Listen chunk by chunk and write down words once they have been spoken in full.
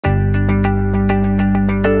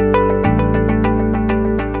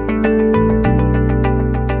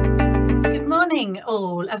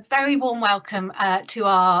very warm welcome to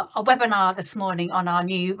our webinar this morning on our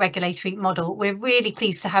new regulatory model. We're really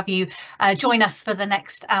pleased to have you join us for the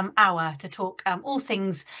next hour to talk all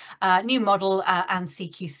things new model and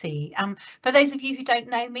CQC. For those of you who don't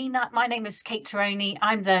know me, my name is Kate Terroni.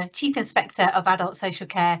 I'm the Chief Inspector of Adult Social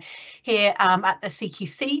Care here at the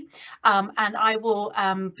CQC, and I will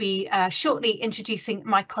be shortly introducing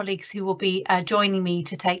my colleagues who will be joining me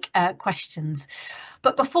to take questions.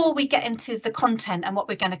 But before we get into the content and what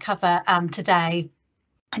we're going to cover today,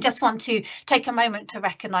 I just want to take a moment to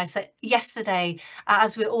recognise that yesterday,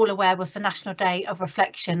 as we're all aware, was the National Day of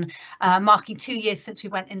Reflection, marking 2 years since we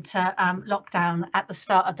went into lockdown at the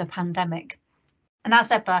start of the pandemic. And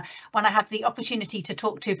as ever, when I have the opportunity to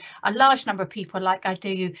talk to a large number of people like I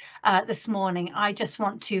do this morning, I just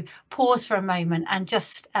want to pause for a moment and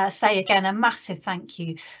just say again a massive thank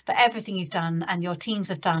you for everything you've done and your teams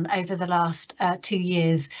have done over the last 2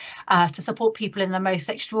 years to support people in the most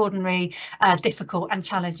extraordinary, difficult and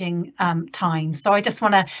challenging times. So I just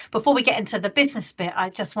want to, before we get into the business bit,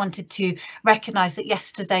 I just wanted to recognise that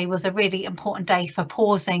yesterday was a really important day for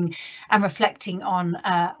pausing and reflecting on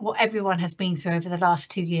what everyone has been through over the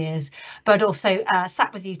last 2 years, but also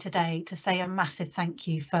sat with you today to say a massive thank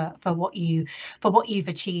you for what you've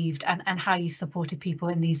achieved and how you supported people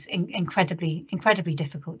in these incredibly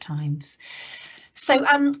difficult times. So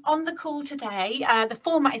on the call today, the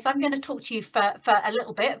format is I'm going to talk to you for a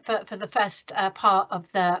little bit for the first part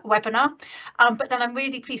of the webinar, but then I'm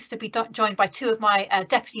really pleased to be joined by two of my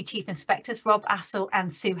Deputy Chief Inspectors, Rob Assel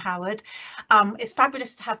and Sue Howard. It's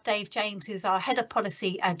fabulous to have Dave James, who's our Head of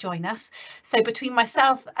Policy, join us. So between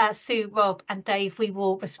myself, Sue, Rob and Dave, we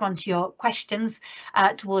will respond to your questions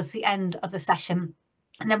towards the end of the session.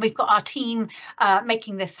 And then we've got our team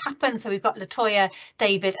making this happen. So we've got Latoya,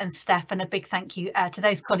 David and Steph, and a big thank you to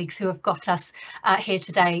those colleagues who have got us here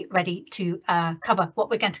today ready to cover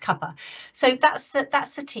what we're going to cover. So that's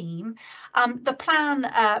the team. The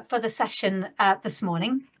plan for the session this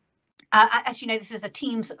morning. As you know, this is a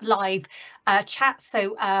Teams live chat,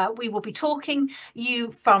 so we will be talking.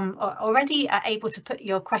 You from already are able to put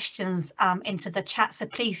your questions into the chat, so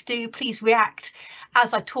please react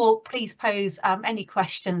as I talk. Please pose any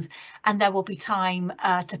questions, and there will be time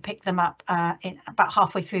to pick them up in about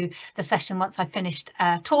halfway through the session once I've finished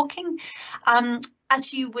talking.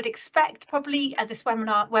 As you would expect, probably this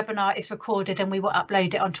webinar is recorded and we will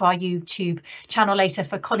upload it onto our YouTube channel later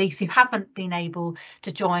for colleagues who haven't been able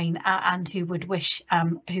to join and who would wish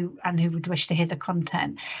to hear the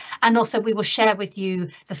content. And also we will share with you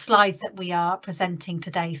the slides that we are presenting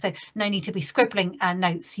today. So no need to be scribbling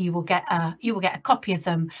notes. You will get a copy of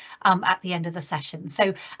them at the end of the session.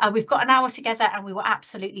 So we've got an hour together and we will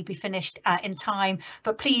absolutely be finished in time.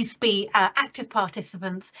 But please be active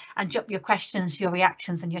participants and drop your questions, your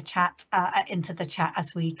reactions and your chat into the chat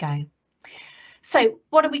as we go. So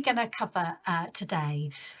what are we going to cover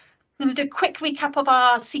today? I'm going to do a quick recap of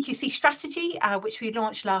our CQC strategy, which we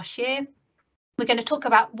launched last year. We're going to talk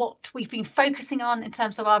about what we've been focusing on in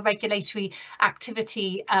terms of our regulatory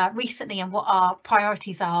activity recently and what our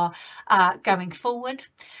priorities are going forward.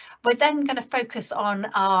 We're then going to focus on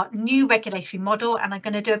our new regulatory model, and I'm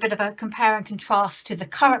going to do a bit of a compare and contrast to the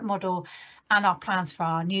current model and our plans for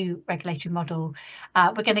our new regulatory model.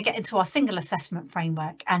 We're going to get into our single assessment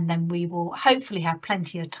framework, and then we will hopefully have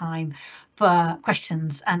plenty of time for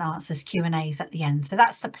questions and answers, Q&As at the end. So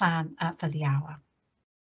that's the plan for the hour.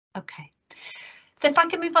 Okay. So if I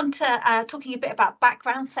can move on to talking a bit about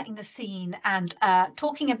background, setting the scene, and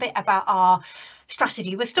talking a bit about our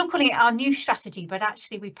strategy. We're still calling it our new strategy, but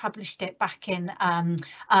actually we published it back in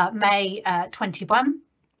May 21.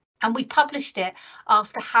 And we published it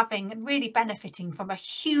after having really benefiting from a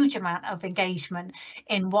huge amount of engagement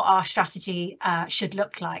in what our strategy should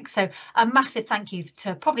look like. So a massive thank you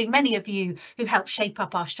to probably many of you who helped shape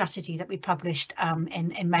up our strategy that we published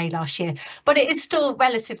in May last year. But it is still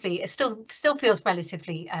relatively, it still feels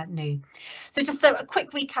relatively new. So just a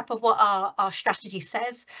quick recap of what our strategy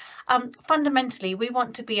says. Fundamentally, we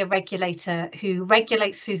want to be a regulator who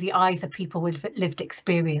regulates through the eyes of people with lived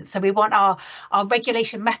experience. So we want our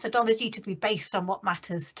regulation methodology to be based on what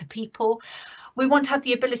matters to people. We want to have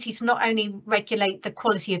the ability to not only regulate the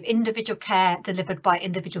quality of individual care delivered by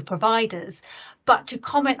individual providers, but to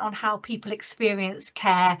comment on how people experience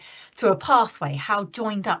care through a pathway, how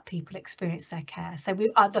joined up people experience their care. So we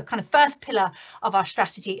are the kind of first pillar of our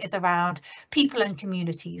strategy is around people and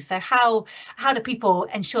communities. So how do people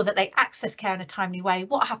ensure that they access care in a timely way?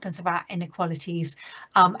 What happens about inequalities,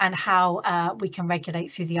 and how we can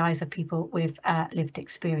regulate through the eyes of people with lived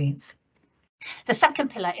experience. The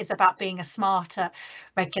second pillar is about being a smarter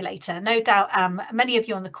regulator. No doubt many of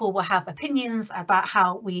you on the call will have opinions about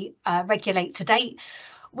how we regulate to date.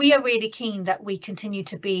 We are really keen that we continue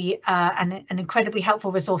to be an incredibly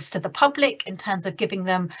helpful resource to the public in terms of giving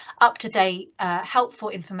them up-to-date, helpful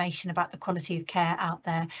information about the quality of care out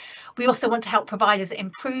there. We also want to help providers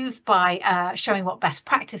improve by showing what best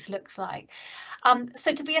practice looks like.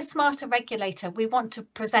 So to be a smarter regulator, we want to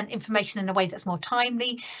present information in a way that's more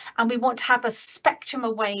timely, and we want to have a spectrum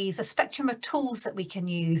of ways, a spectrum of tools that we can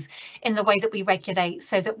use in the way that we regulate,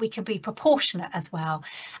 so that we can be proportionate as well,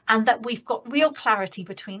 and that we've got real clarity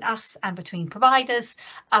between us and between providers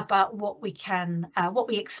about what we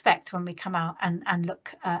expect when we come out and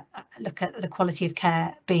look at the quality of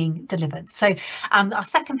care being delivered. So our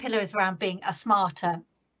second pillar is around being a smarter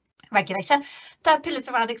regulator. Third pillar is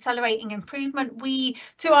around accelerating improvement. We,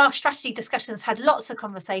 through our strategy discussions, had lots of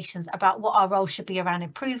conversations about what our role should be around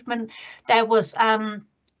improvement. There was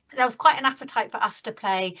quite an appetite for us to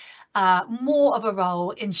play more of a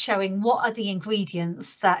role in showing what are the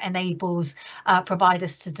ingredients that enables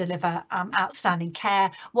providers to deliver outstanding care,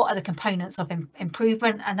 what are the components of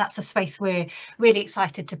improvement, and that's a space we're really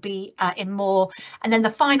excited to be in more. And then the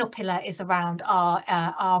final pillar is around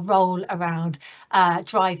our role around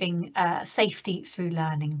driving safety through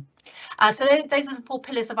learning. So those are the 4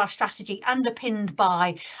 pillars of our strategy, underpinned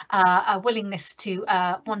by a willingness to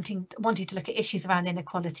wanting to look at issues around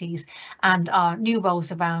inequalities and our new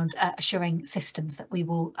roles around assuring systems that we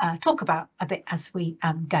will talk about a bit as we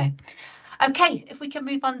go. Okay, if we can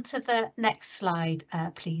move on to the next slide,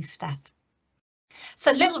 please, Steph.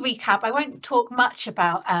 So a little recap. I won't talk much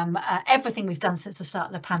about everything we've done since the start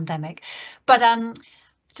of the pandemic, but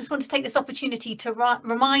just want to take this opportunity to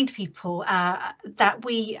remind people that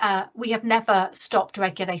we have never stopped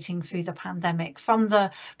regulating through the pandemic. From the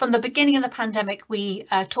beginning of the pandemic, we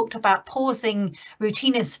talked about pausing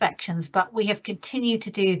routine inspections, but we have continued to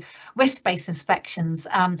do risk-based inspections.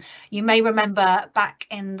 You may remember back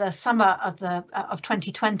in the summer of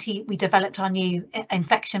 2020, we developed our new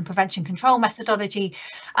infection prevention control methodology.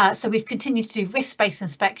 So we've continued to do risk-based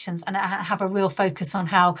inspections and have a real focus on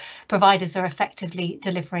how providers are effectively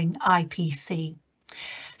delivering IPC.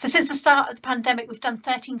 So since the start of the pandemic, we've done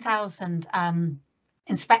 13,000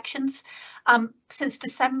 inspections. Since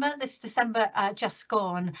December, this December just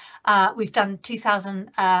gone, we've done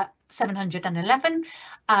 2,711,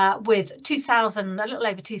 with a little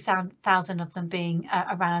over 2,000 of them being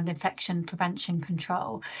around infection prevention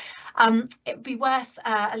control. It'd be worth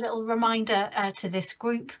a little reminder to this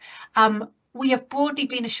group. We have broadly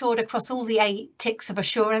been assured across all the 8 ticks of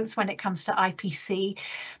assurance when it comes to IPC.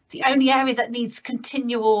 The only area that needs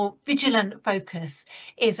continual vigilant focus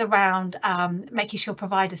is around making sure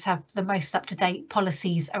providers have the most up-to-date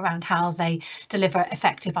policies around how they deliver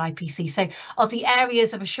effective IPC. So of the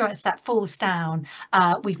areas of assurance that falls down,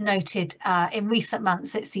 we've noted in recent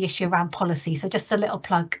months it's the issue around policy. So just a little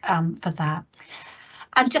plug for that.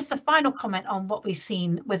 And just a final comment on what we've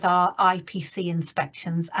seen with our IPC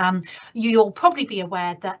inspections. You'll probably be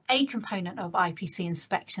aware that a component of IPC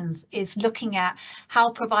inspections is looking at how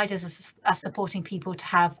providers are supporting people to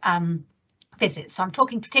have visits. So I'm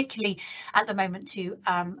talking particularly at the moment to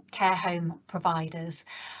care home providers.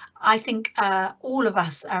 I think all of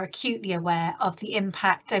us are acutely aware of the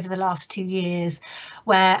impact over the last 2 years,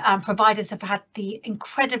 where providers have had the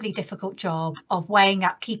incredibly difficult job of weighing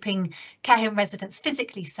up keeping care home residents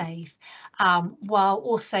physically safe, while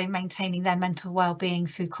also maintaining their mental well-being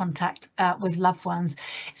through contact with loved ones.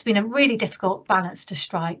 It's been a really difficult balance to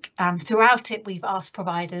strike. Throughout it, we've asked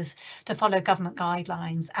providers to follow government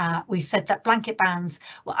guidelines. We've said that blanket bans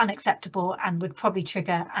were unacceptable and would probably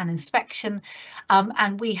trigger an inspection,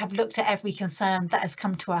 and we have looked at every concern that has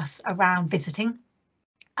come to us around visiting.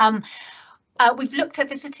 We've looked at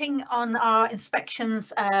visiting on our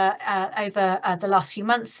inspections over the last few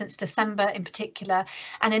months, since December in particular,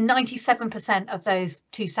 and in 97% of those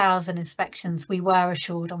 2,000 inspections we were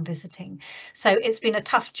assured on visiting. So it's been a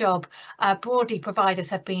tough job. Broadly, providers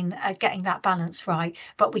have been getting that balance right,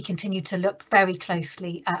 but we continue to look very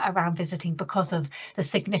closely around visiting because of the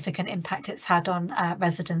significant impact it's had on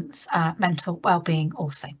residents' mental well-being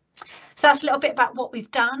also. So that's a little bit about what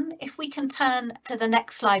we've done. If we can turn to the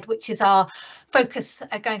next slide, which is our focus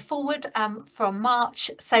going forward from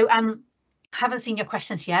March. So haven't seen your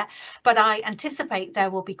questions yet, but I anticipate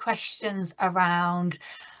there will be questions around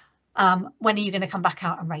when are you going to come back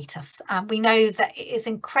out and rate us? We know that it is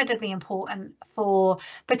incredibly important for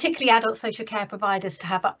particularly adult social care providers to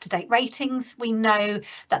have up-to-date ratings. We know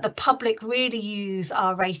that the public really use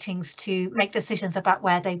our ratings to make decisions about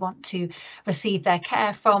where they want to receive their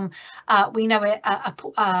care from. We know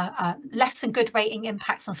a less than good rating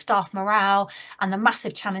impacts on staff morale and the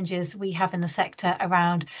massive challenges we have in the sector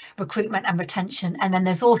around recruitment and retention. And then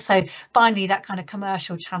there's also finally that kind of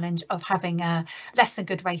commercial challenge of having a less than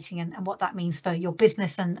good rating and what that means for your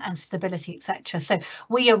business and stability, etc. So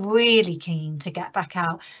we are really keen to get back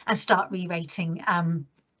out and start re-rating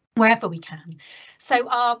wherever we can. So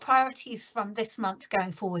our priorities from this month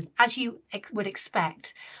going forward, as you would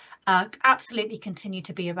expect, absolutely continue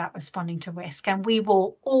to be about responding to risk, and we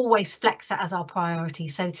will always flex that as our priority.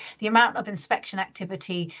 So the amount of inspection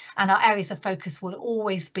activity and our areas of focus will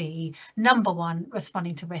always be number one,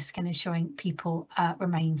 responding to risk and ensuring people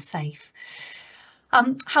remain safe.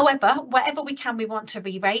 However, wherever we can, we want to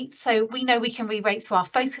re-rate. So we know we can re-rate through our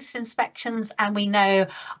focused inspections, and we know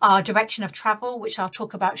our direction of travel, which I'll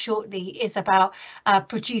talk about shortly, is about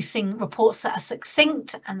producing reports that are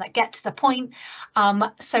succinct and that get to the point.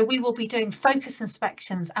 So we will be doing focused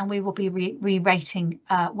inspections and we will be re-rating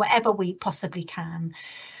wherever we possibly can.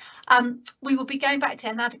 We will be going back to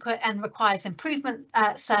inadequate and requires improvement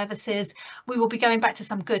services. We will be going back to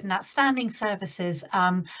some good and outstanding services,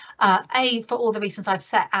 for all the reasons I've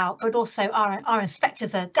set out, but also our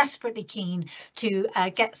inspectors are desperately keen to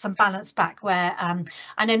get some balance back where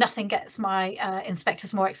I know nothing gets my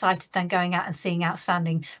inspectors more excited than going out and seeing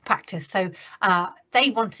outstanding practice. So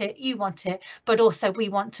they want it, you want it, but also we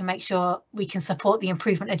want to make sure we can support the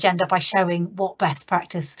improvement agenda by showing what best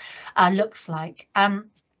practice looks like.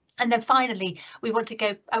 And then finally, we want to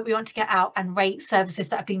get out and rate services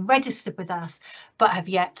that have been registered with us, but have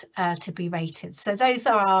yet to be rated. So those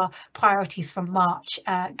are our priorities from March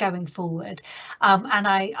going forward. And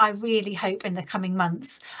I really hope in the coming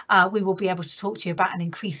months, we will be able to talk to you about an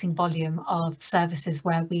increasing volume of services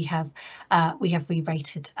where we have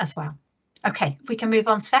re-rated as well. Okay, if we can move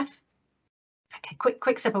on, Steph. Okay,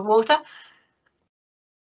 quick sip of water.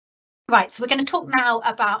 Right, so we're going to talk now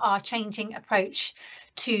about our changing approach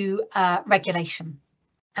to regulation.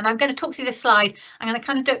 And I'm going to talk through this slide. I'm going to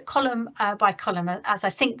kind of do it column by column, as I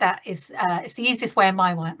think that is it's the easiest way in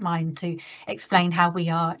my mind to explain how we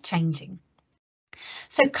are changing.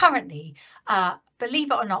 So currently,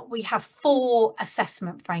 believe it or not, we have 4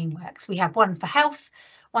 assessment frameworks. We have one for health,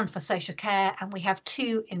 one for social care, and we have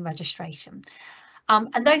 2 in registration.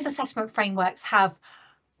 And those assessment frameworks have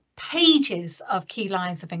pages of key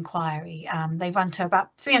lines of inquiry. They run to about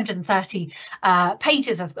 330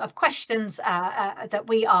 pages of questions that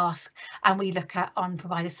we ask and we look at on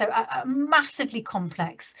providers. So a massively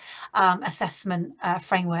complex assessment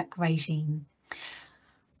framework regime.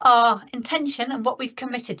 Our intention and what we've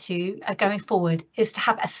committed to going forward is to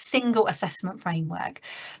have a single assessment framework.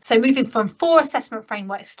 So moving from 4 assessment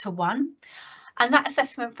frameworks to 1. And that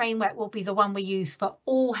assessment framework will be the one we use for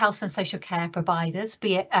all health and social care providers,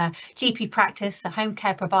 be it a GP practice, a home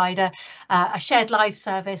care provider, a shared life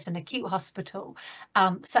service, an acute hospital.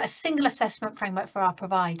 So a single assessment framework for our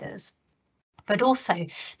providers. But also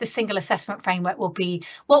the single assessment framework will be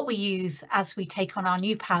what we use as we take on our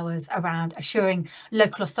new powers around assuring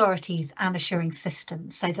local authorities and assuring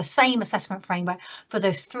systems. So the same assessment framework for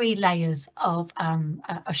those 3 layers of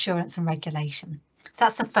assurance and regulation. So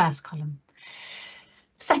that's the first column.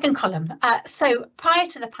 Second column. So prior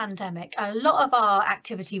to the pandemic, a lot of our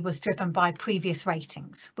activity was driven by previous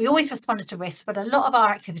ratings. We always responded to risk, but a lot of our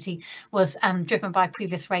activity was driven by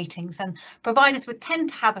previous ratings, and providers would tend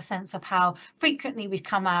to have a sense of how frequently we'd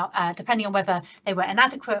come out, depending on whether they were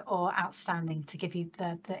inadequate or outstanding, to give you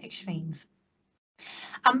the extremes.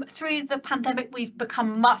 Through the pandemic, we've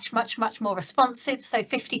become much more responsive. So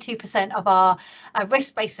 52% of our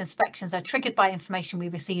risk-based inspections are triggered by information we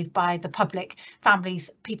received by the public,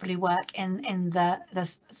 families, people who work in the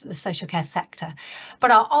social care sector.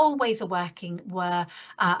 But our old ways of working were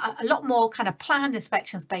a lot more kind of planned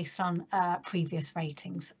inspections based on previous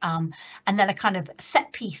ratings. And then a kind of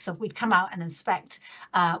set piece of we'd come out and inspect,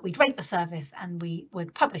 we'd rate the service and we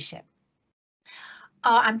would publish it.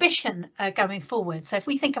 Our ambition going forward, so if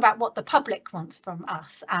we think about what the public wants from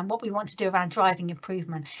us and what we want to do around driving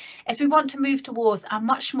improvement, is we want to move towards a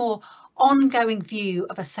much more ongoing view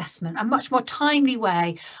of assessment, a much more timely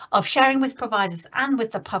way of sharing with providers and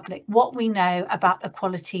with the public what we know about the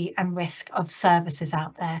quality and risk of services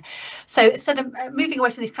out there. So instead of moving away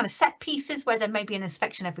from these kind of set pieces where there may be an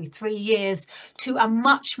inspection every 3 years, to a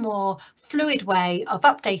much more fluid way of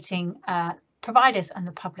updating providers and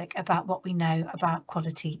the public about what we know about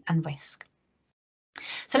quality and risk.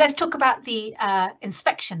 So let's talk about the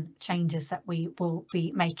inspection changes that we will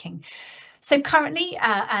be making. So currently,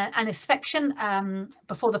 an inspection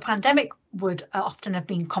before the pandemic would often have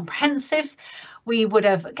been comprehensive. We would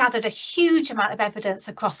have gathered a huge amount of evidence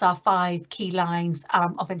across our 5 key lines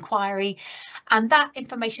of inquiry, and that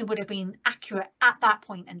information would have been accurate at that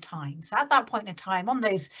point in time. So at that point in time, on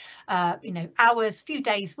those hours, few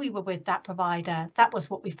days we were with that provider, that was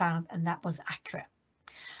what we found, and that was accurate.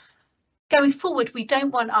 Going forward, we don't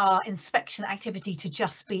want our inspection activity to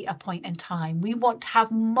just be a point in time. We want to have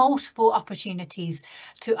multiple opportunities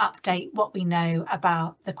to update what we know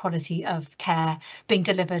about the quality of care being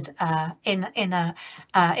delivered in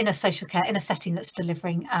a social care, in a setting that's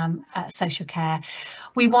delivering social care.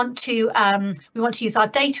 We want to use our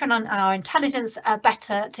data and our intelligence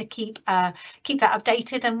better to keep that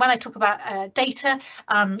updated. And when I talk about data,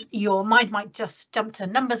 your mind might just jump to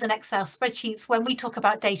numbers and Excel spreadsheets. When we talk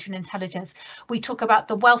about data and intelligence, we talk about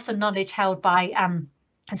the wealth of knowledge held by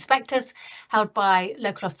inspectors, held by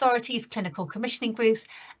local authorities, clinical commissioning groups,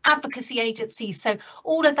 advocacy agencies. So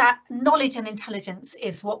all of that knowledge and intelligence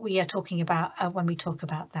is what we are talking about when we talk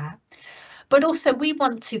about that. But also we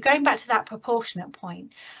want to, going back to that proportionate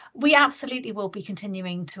point, we absolutely will be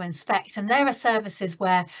continuing to inspect, and there are services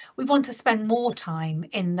where we want to spend more time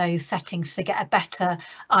in those settings to get a better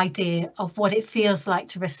idea of what it feels like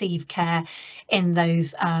to receive care in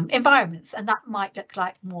those environments, and that might look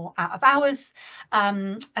like more out of hours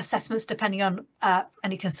assessments depending on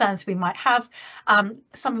any concerns we might have.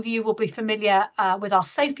 Some of you will be familiar with our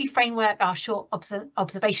safety framework, our short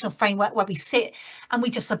observational framework, where we sit and we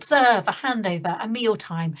just observe a handover, a meal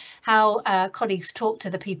time, how colleagues talk to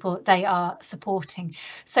the people they are supporting.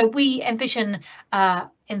 So we envision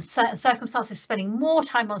in certain circumstances spending more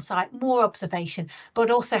time on site, more observation, but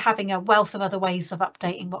also having a wealth of other ways of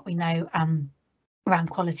updating what we know around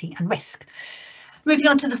quality and risk. Moving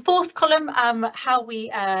on to the 4th column, how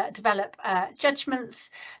we develop judgments.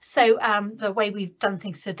 So the way we've done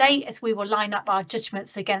things to date is we will line up our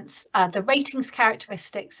judgments against the ratings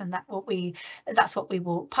characteristics, and that's what we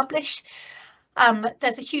will publish.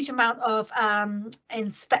 There's a huge amount of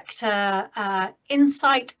inspector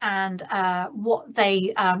insight and what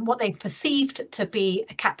they've perceived to be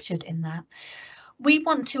captured in that. We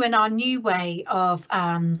want to, in our new way of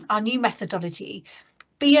our new methodology,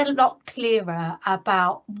 be a lot clearer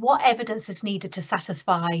about what evidence is needed to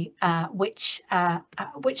satisfy which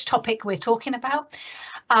topic we're talking about.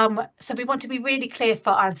 So we want to be really clear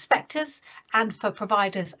for our inspectors and for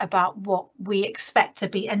providers about what we expect to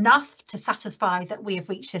be enough to satisfy that we have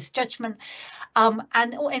reached this judgment.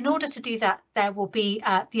 And in order to do that, there will be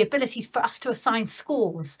the ability for us to assign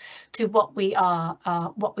scores to what we are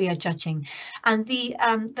judging. And the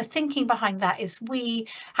thinking behind that is we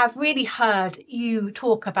have really heard you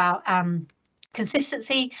talk about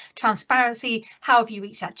consistency, transparency, how have you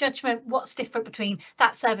reached that judgment, what's different between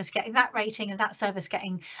that service getting that rating and that service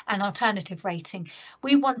getting an alternative rating.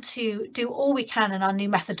 We want to do all we can in our new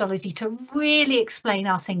methodology to really explain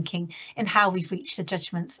our thinking in how we've reached the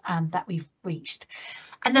judgments that we've reached.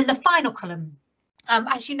 And then the final column.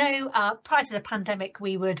 As you know, prior to the pandemic,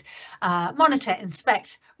 we would monitor,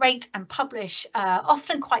 inspect, rate and publish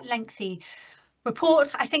often quite lengthy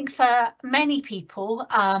reports. I think for many people,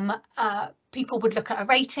 people would look at a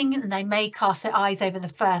rating and they may cast their eyes over the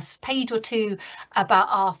first page or two about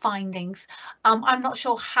our findings. I'm not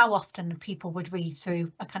sure how often people would read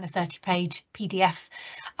through a kind of 30-page PDF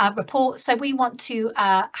report. So we want to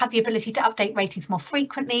have the ability to update ratings more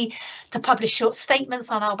frequently, to publish short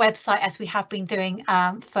statements on our website, as we have been doing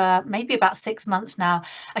for maybe about 6 months now.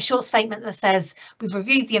 A short statement that says we've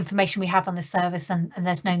reviewed the information we have on the service and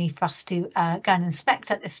there's no need for us to go and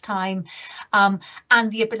inspect at this time,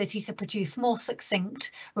 and the ability to produce more succinct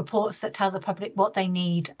reports that tell the public what they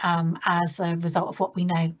need as a result of what we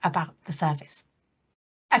know about the service.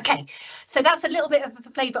 Okay, so that's a little bit of a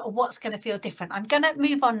flavour of what's going to feel different. I'm going to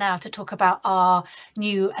move on now to talk about our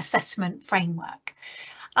new assessment framework.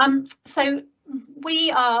 So we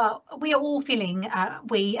are all feeling,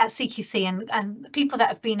 we at CQC and people that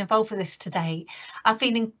have been involved with this today are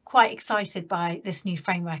feeling quite excited by this new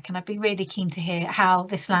framework, and I'd be really keen to hear how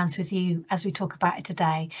this lands with you as we talk about it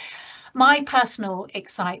today. My personal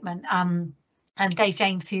excitement, and Dave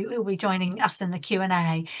James, who will be joining us in the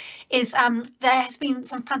Q&A, is there has been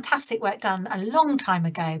some fantastic work done a long time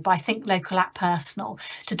ago by Think Local Act Personal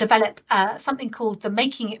to develop something called the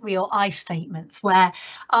Making It Real I statements, where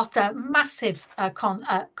after massive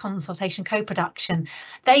consultation, co-production,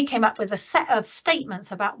 they came up with a set of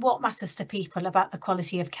statements about what matters to people about the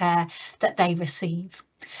quality of care that they receive.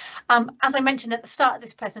 As I mentioned at the start of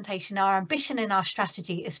this presentation, our ambition in our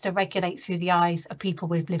strategy is to regulate through the eyes of people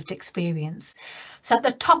with lived experience. So at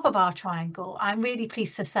the top of our triangle, I'm really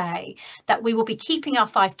pleased to say that we will be keeping our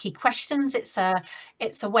 5 key questions. It's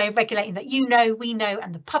a way of regulating that you know, we know,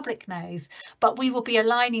 and the public knows, but we will be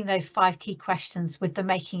aligning those 5 key questions with the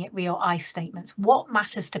making it real I statements. What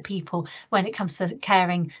matters to people when it comes to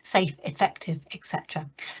caring, safe, effective, etc.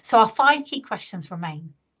 So our 5 key questions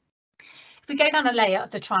remain. If we go down a layer of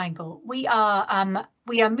the triangle, we are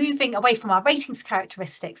moving away from our ratings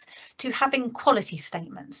characteristics to having quality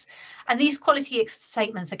statements. And these quality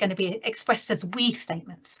statements are going to be expressed as we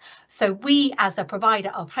statements. So we as a provider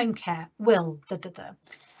of home care will,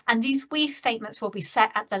 and these we statements will be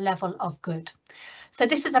set at the level of good. So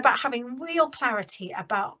this is about having real clarity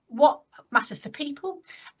about what matters to people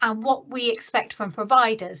and what we expect from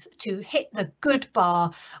providers to hit the good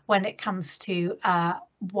bar when it comes to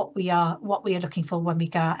what we are looking for when we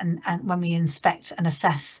go out and when we inspect and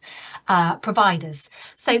assess providers.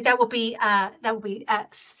 So there will be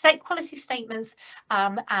quality statements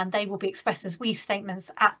and they will be expressed as we statements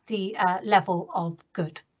at the level of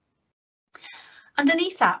good.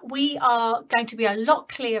 Underneath that, we are going to be a lot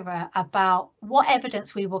clearer about what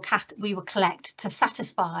evidence we will collect to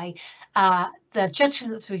satisfy the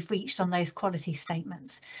judgments we've reached on those quality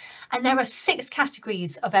statements. And there are 6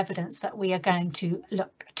 categories of evidence that we are going to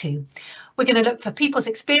look to. We're going to look for people's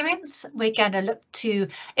experience. We're going to look to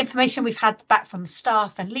information we've had back from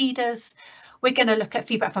staff and leaders. We're going to look at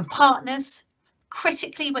feedback from partners.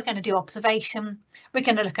 Critically, we're going to do observation. We're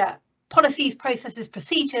going to look at policies, processes,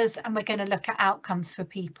 procedures, and we're going to look at outcomes for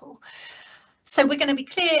people. So we're going to be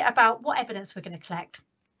clear about what evidence we're going to collect.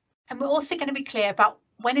 And we're also going to be clear about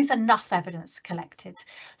when is enough evidence collected.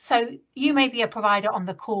 So you may be a provider on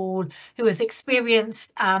the call who has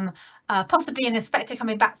experienced possibly an inspector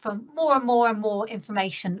coming back for more and more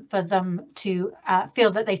information for them to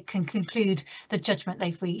feel that they can conclude the judgment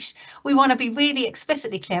they've reached. We want to be really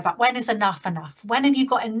explicitly clear about when is enough. When have you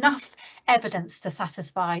got enough evidence to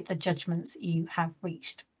satisfy the judgments you have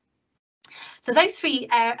reached? So those 3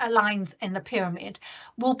 lines in the pyramid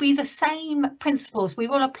will be the same principles we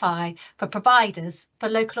will apply for providers, for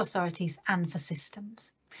local authorities and for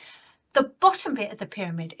systems. The bottom bit of the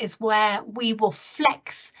pyramid is where we will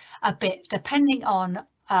flex a bit depending on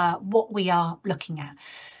what we are looking at.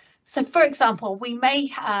 So, for example, we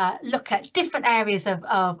may look at different areas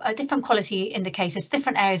of different quality indicators,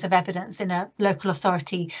 different areas of evidence in a local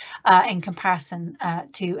authority in comparison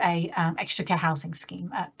to a extra care housing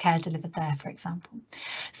scheme, care delivered there, for example.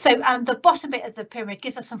 So the bottom bit of the pyramid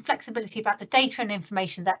gives us some flexibility about the data and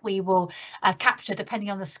information that we will capture depending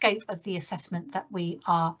on the scope of the assessment that we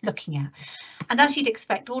are looking at. And as you'd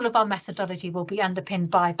expect, all of our methodology will be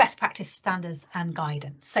underpinned by best practice standards and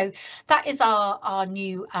guidance. So that is our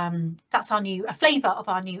new a flavour of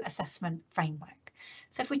our new assessment framework.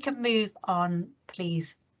 So if we can move on,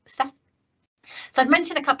 please, Steph. So I've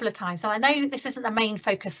mentioned a couple of times, and I know this isn't the main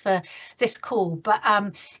focus for this call, but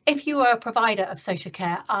if you are a provider of social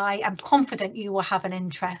care, I am confident you will have an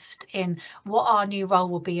interest in what our new role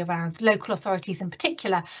will be around local authorities in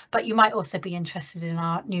particular, but you might also be interested in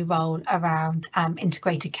our new role around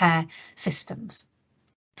integrated care systems.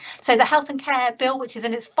 So the Health and Care Bill, which is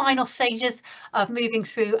in its final stages of moving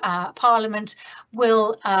through Parliament,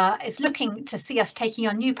 is looking to see us taking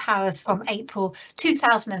on new powers from April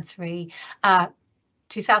 2023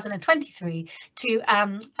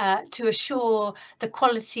 to assure the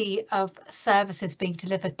quality of services being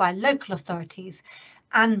delivered by local authorities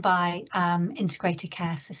and by integrated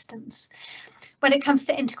care systems. When it comes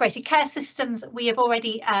to integrated care systems, we have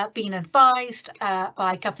already been advised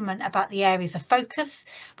by government about the areas of focus,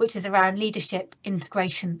 which is around leadership,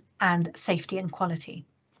 integration and safety and quality.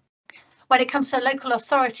 When it comes to local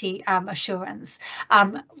authority assurance,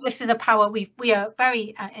 this is a power we are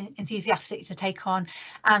very enthusiastic to take on.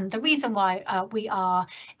 And the reason why we are,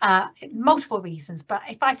 multiple reasons, but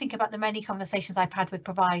if I think about the many conversations I've had with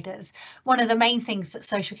providers, one of the main things that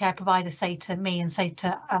social care providers say to me and say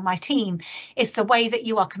to my team is the way that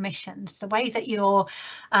you are commissioned, the way that you're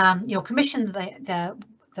commissioned, the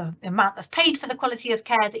amount that's paid for the quality of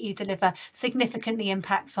care that you deliver significantly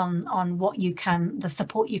impacts on the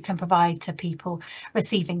support you can provide to people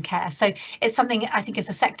receiving care. So it's something I think as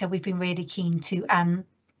a sector we've been really keen to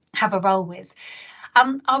have a role with.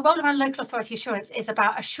 Our role around local authority assurance is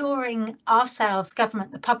about assuring ourselves,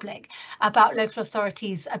 government, the public, about local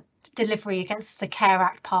authorities' delivery against the Care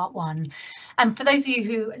Act Part 1. And for those of you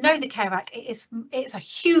who know the Care Act, it's a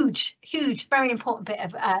huge, very important bit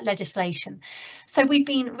of legislation. So we've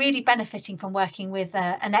been really benefiting from working with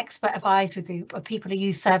an expert advisory group of people who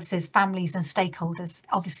use services, families and stakeholders,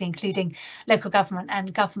 obviously including local government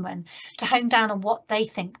and government, to hone down on what they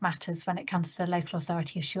think matters when it comes to local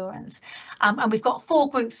authority assurance. And we've got 4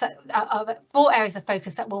 groups, that 4 areas of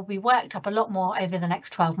focus that will be worked up a lot more over the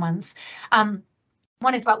next 12 months.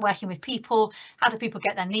 One is about working with people. How do people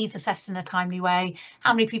get their needs assessed in a timely way?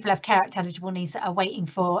 How many people have Care Act eligible needs that are waiting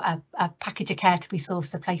for a package of care to be sourced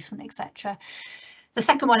for placement, etc. The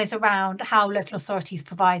second one is around how local authorities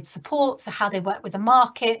provide support, so how they work with the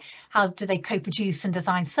market, how do they co-produce and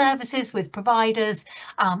design services with providers,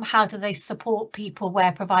 how do they support people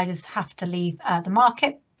where providers have to leave the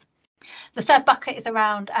market. The third bucket is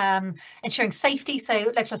around ensuring safety,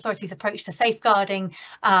 so local authorities' approach to safeguarding,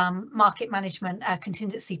 market management,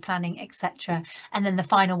 contingency planning, etc. And then the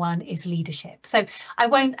final one is leadership. So I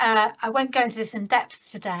won't go into this in depth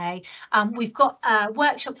today. We've got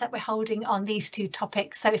workshops that we're holding on these 2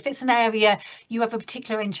 topics. So if it's an area you have a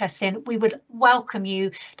particular interest in, we would welcome you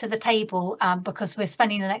to the table, because we're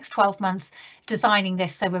spending the next 12 months designing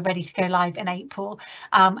this, so we're ready to go live in April.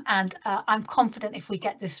 And I'm confident if we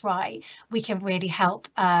get this right, we can really help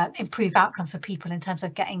improve outcomes for people in terms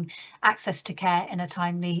of getting access to care in a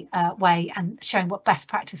timely way, and showing what best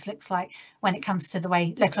practice looks like when it comes to the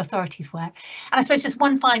way local authorities work. And I suppose just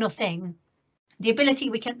one final thing, the ability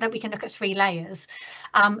that we can look at 3 layers,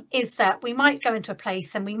 is that we might go into a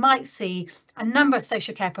place and we might see a number of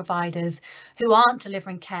social care providers who aren't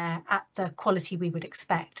delivering care at the quality we would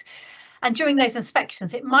expect. And during those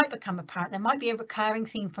inspections, it might become apparent, there might be a recurring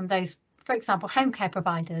theme from those, for example, home care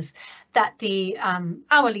providers, that the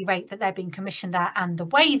hourly rate that they're being commissioned at and the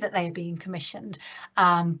way that they are being commissioned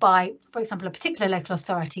by, for example, a particular local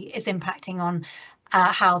authority is impacting on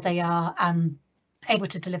how they are able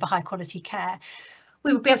to deliver high quality care.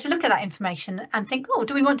 We would be able to look at that information and think, oh,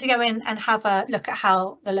 do we want to go in and have a look at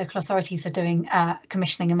how the local authorities are doing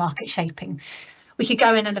commissioning and market shaping? We could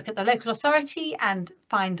go in and look at the local authority and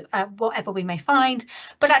find whatever we may find,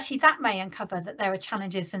 but actually that may uncover that there are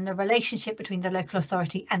challenges in the relationship between the local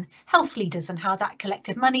authority and health leaders, and how that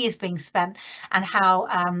collective money is being spent, and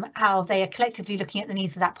how they are collectively looking at the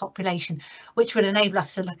needs of that population, which would enable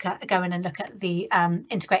us to go in and look at the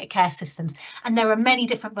integrated care systems. And there are many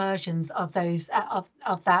different versions of those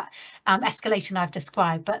of that escalation I've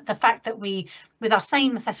described, but the fact that we, with our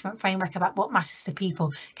same assessment framework about what matters to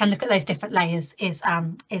people, can look at those different layers is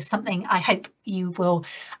something I hope you will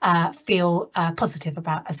feel positive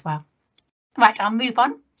about as well. Right, I'll move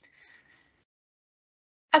on.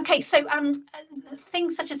 Okay, so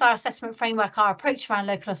things such as our assessment framework, our approach around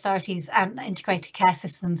local authorities and integrated care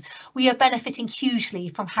systems, we are benefiting hugely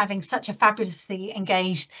from having such a fabulously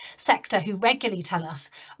engaged sector who regularly tell us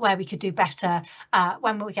where we could do better,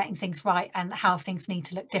 when we're getting things right, and how things need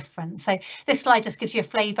to look different. So this slide just gives you a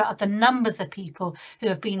flavour of the numbers of people who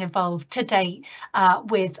have been involved to date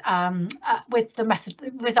with the method,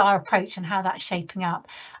 with our approach, and how that's shaping up.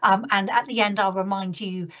 And at the end, I'll remind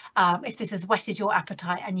you, if this has whetted your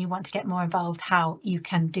appetite and you want to get more involved, how you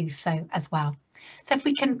can do so as well. So if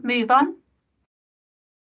we can move on.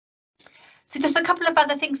 So just a couple of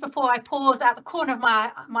other things before I pause. At the corner of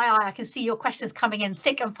my eye, I can see your questions coming in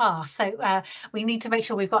thick and fast. So we need to make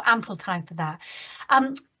sure we've got ample time for that.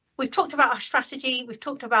 We've talked about our strategy, we've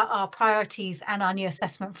talked about our priorities and our new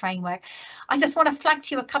assessment framework. I just want to flag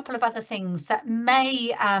to you a couple of other things that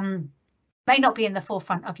may not be in the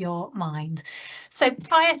forefront of your mind. So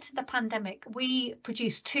prior to the pandemic, we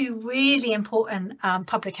produced 2 really important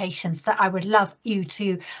publications that I would love you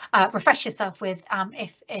to refresh yourself with,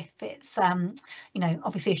 if it's you know,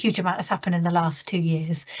 obviously a huge amount has happened in the last 2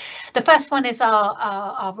 years. The first one is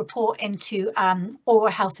our report into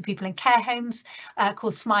oral health of people in care homes,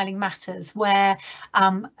 called Smiling Matters, where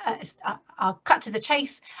I'll cut to the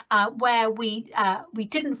chase, where we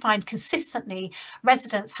didn't find consistently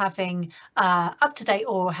residents having up-to-date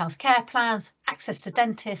oral health care plans, access to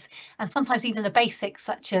dentists, and sometimes even the basics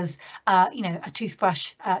such as you know, a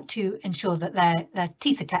toothbrush to ensure that their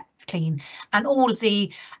teeth are kept clean, and all of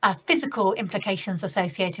the physical implications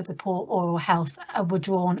associated with poor oral health were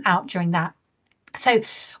drawn out during that. So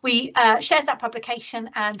we shared that publication,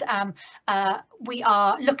 and we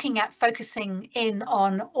are looking at focusing in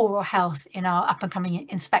on oral health in our up and coming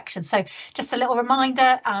inspection. So just a little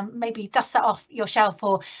reminder, maybe dust that off your shelf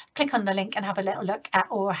or click on the link and have a little look at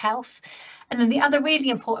oral health. And then the other really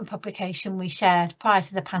important publication we shared prior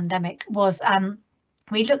to the pandemic was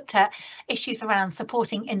we looked at issues around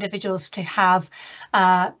supporting individuals to have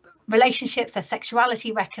relationships, their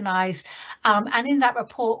sexuality recognised, and in that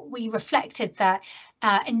report we reflected that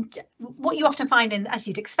and what you often find in, as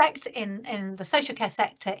you'd expect, in the social care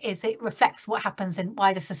sector is it reflects what happens in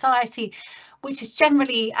wider society, which is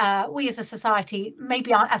generally we as a society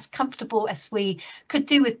maybe aren't as comfortable as we could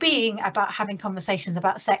do with being about having conversations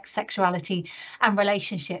about sex, sexuality and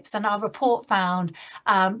relationships. And our report found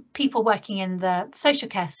people working in the social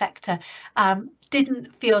care sector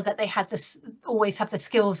didn't feel that they had this always have the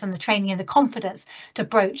skills and the training and the confidence to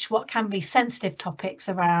broach what can be sensitive topics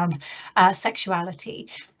around sexuality.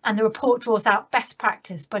 And the report draws out best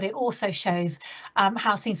practice, but it also shows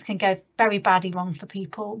how things can go very badly wrong for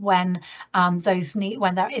people when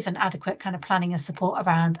when there isn't adequate kind of planning and support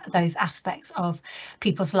around those aspects of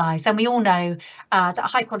people's lives. And we all know that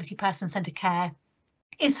high quality person-centered care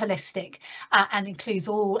is holistic and includes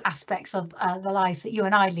all aspects of the lives that you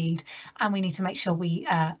and I lead, and we need to make sure we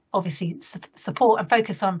obviously support and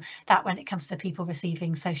focus on that when it comes to people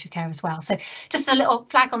receiving social care as well. So just a little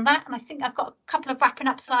flag on that, and I think I've got a couple of wrapping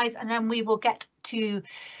up slides and then we will get to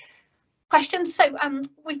questions. So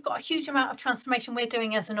we've got a huge amount of transformation we're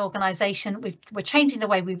doing as an organisation. We're changing the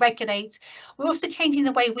way we regulate. We're also changing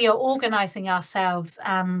the way we are organising ourselves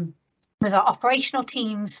with our operational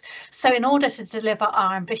teams. So in order to deliver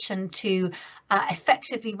our ambition to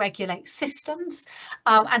effectively regulate systems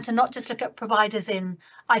and to not just look at providers in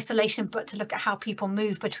isolation, but to look at how people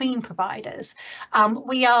move between providers,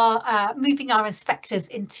 we are moving our inspectors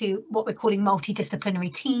into what we're calling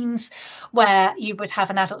multidisciplinary teams, where you would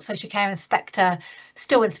have an adult social care inspector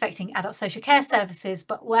still inspecting adult social care services,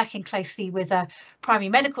 but working closely with a primary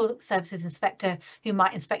medical services inspector who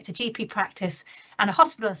might inspect a GP practice, and a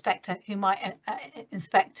hospital inspector who might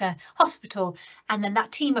inspect a hospital. And then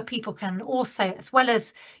that team of people can also, as well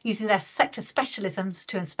as using their sector specialisms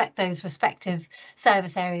to inspect those respective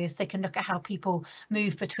service areas, they can look at how people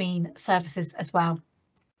move between services as well.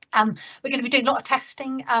 We're going to be doing a lot of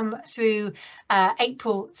testing through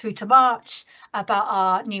April through to March about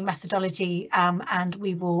our new methodology, and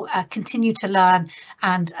we will continue to learn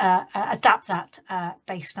and adapt that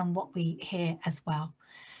based on what we hear as well.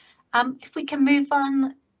 If we can move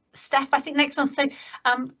on, Steph, I think next one. So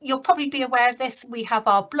you'll probably be aware of this. We have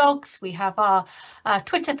our blogs, we have our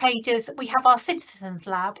Twitter pages, we have our Citizens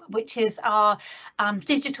Lab, which is our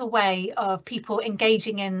digital way of people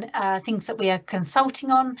engaging in things that we are consulting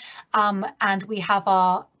on, and we have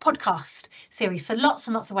our podcast series. So lots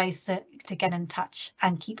and lots of ways to get in touch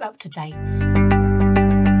and keep up to date.